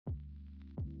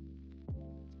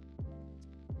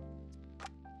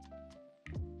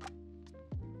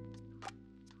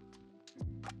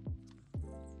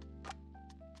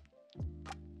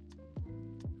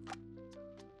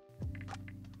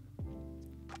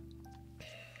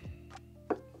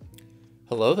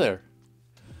Hello there.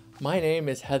 My name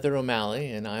is Heather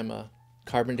O'Malley, and I'm a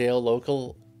Carbondale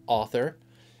local author,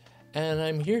 and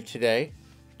I'm here today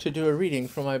to do a reading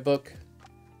from my book,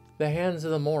 The Hands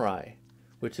of the Morri,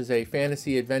 which is a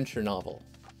fantasy adventure novel.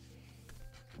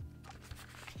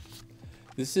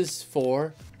 This is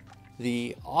for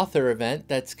the author event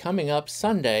that's coming up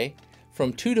Sunday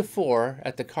from 2 to 4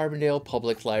 at the Carbondale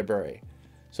Public Library.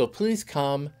 So please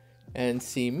come and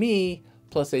see me,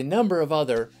 plus a number of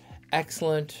other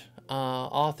excellent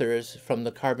authors from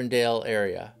the Carbondale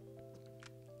area.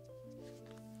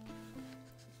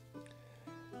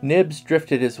 Nibs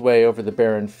drifted his way over the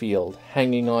barren field,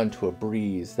 hanging on to a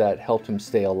breeze that helped him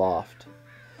stay aloft.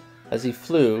 As he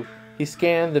flew, he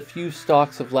scanned the few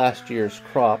stalks of last year's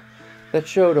crop that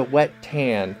showed a wet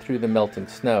tan through the melting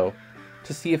snow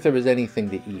to see if there was anything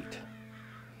to eat.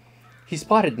 He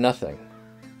spotted nothing.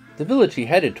 The village he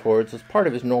headed towards was part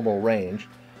of his normal range,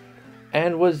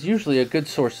 and was usually a good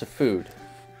source of food.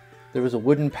 There was a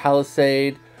wooden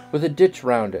palisade with a ditch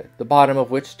round it, the bottom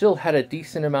of which still had a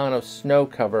decent amount of snow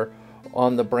cover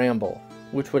on the bramble,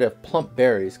 which would have plump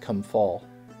berries come fall.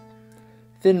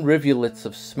 Thin rivulets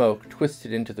of smoke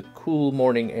twisted into the cool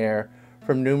morning air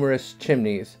from numerous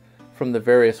chimneys from the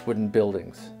various wooden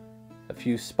buildings. A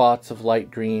few spots of light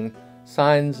green,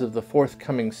 signs of the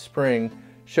forthcoming spring,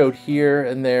 showed here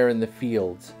and there in the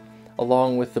fields,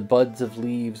 along with the buds of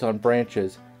leaves on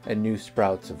branches and new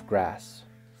sprouts of grass.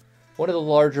 One of the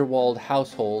larger walled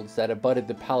households that abutted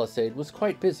the palisade was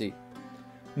quite busy.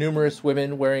 Numerous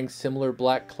women wearing similar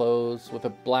black clothes with a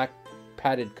black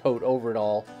padded coat over it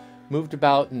all moved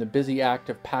about in the busy act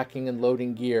of packing and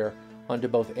loading gear onto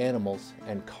both animals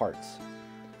and carts.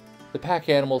 The pack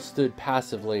animals stood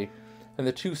passively, and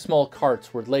the two small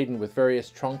carts were laden with various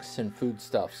trunks and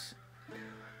foodstuffs.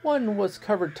 One was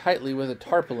covered tightly with a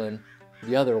tarpaulin,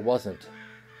 the other wasn't.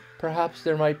 Perhaps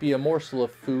there might be a morsel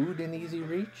of food in easy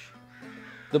reach?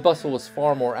 The bustle was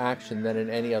far more action than in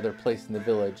any other place in the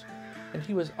village, and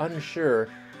he was unsure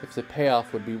if the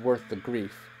payoff would be worth the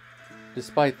grief,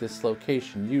 despite this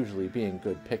location usually being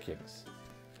good pickings.